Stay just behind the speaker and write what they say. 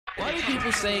Why do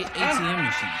people say ATM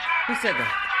machine? Who said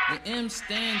that? The M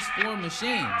stands for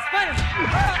machine. Spider!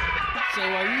 So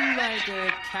are you like a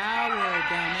cow or a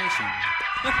Dalmatian?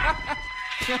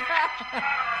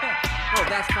 Oh,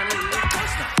 that's funny. Of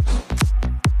course not.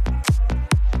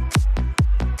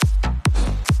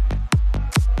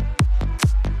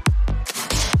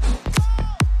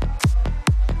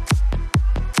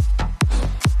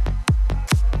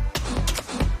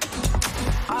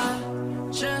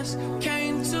 Just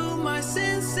came to my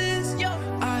senses.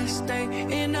 I stay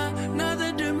in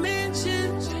another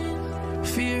dimension.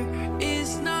 Fear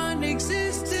is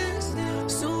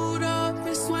non-existent. Suit up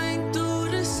and swing through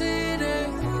the city.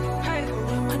 Hey,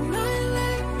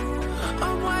 annihilate.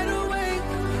 I'm wide awake.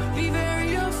 Be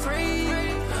very afraid.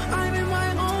 I'm in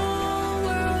my own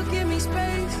world. Give me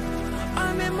space.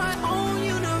 I'm in my own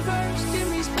universe. Give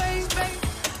me space, babe.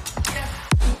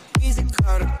 Easy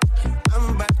Carter.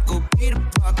 I'm about to go Peter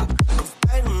Parker. I'm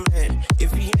Spider-Man.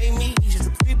 If he ain't me, he's just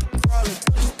a creeper crawler.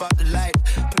 Touch the spotlight.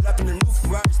 Pull up in the new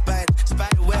Ferrari Spider.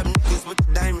 Spiderweb niggas with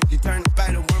the diamond. You turn the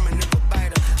spider worm and nigga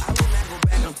biter. I will not go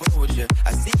back and forth with you.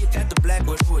 I see you got the black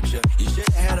with you. You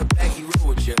should've had a black hero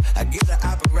with you. I get the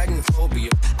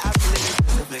arachnophobia. I've been living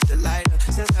since I flicked the lighter.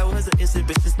 Since I was an instant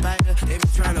bitch, a spider. They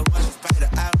been trying to watch the spider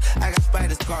out. I got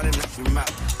spiders crawling out your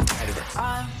mouth.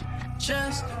 I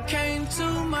just came to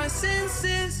my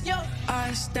senses.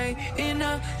 I stay in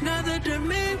another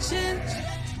dimension.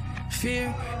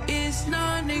 Fear is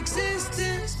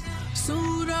non-existent.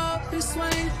 Suit up and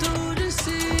swing through the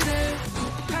city.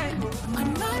 Hey,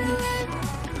 annihilate.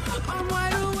 I'm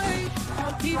wide awake.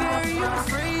 Be very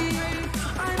afraid.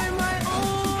 I'm in my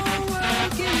own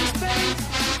world. Give me space.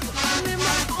 I'm in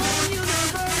my own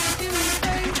universe. Give me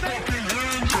space, baby.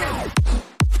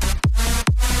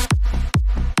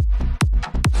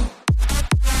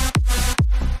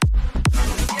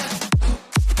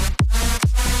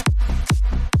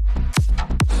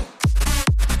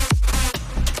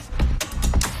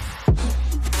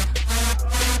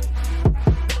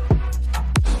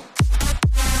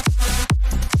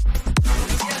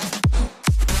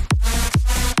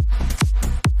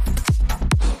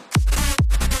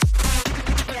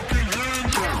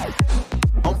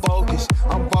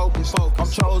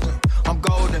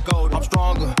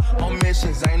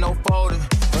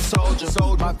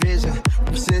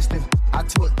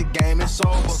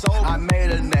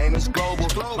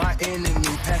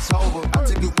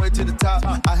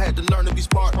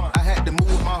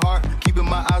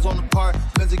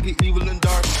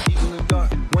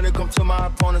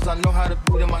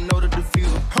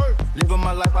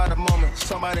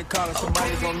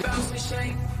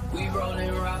 We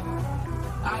rollin' rock.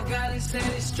 I gotta set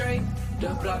it straight. The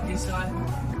block is hot.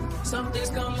 Something's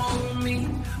come over me.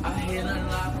 I hit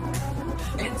unlock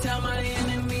and tell my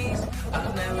enemies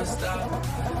I'll never stop.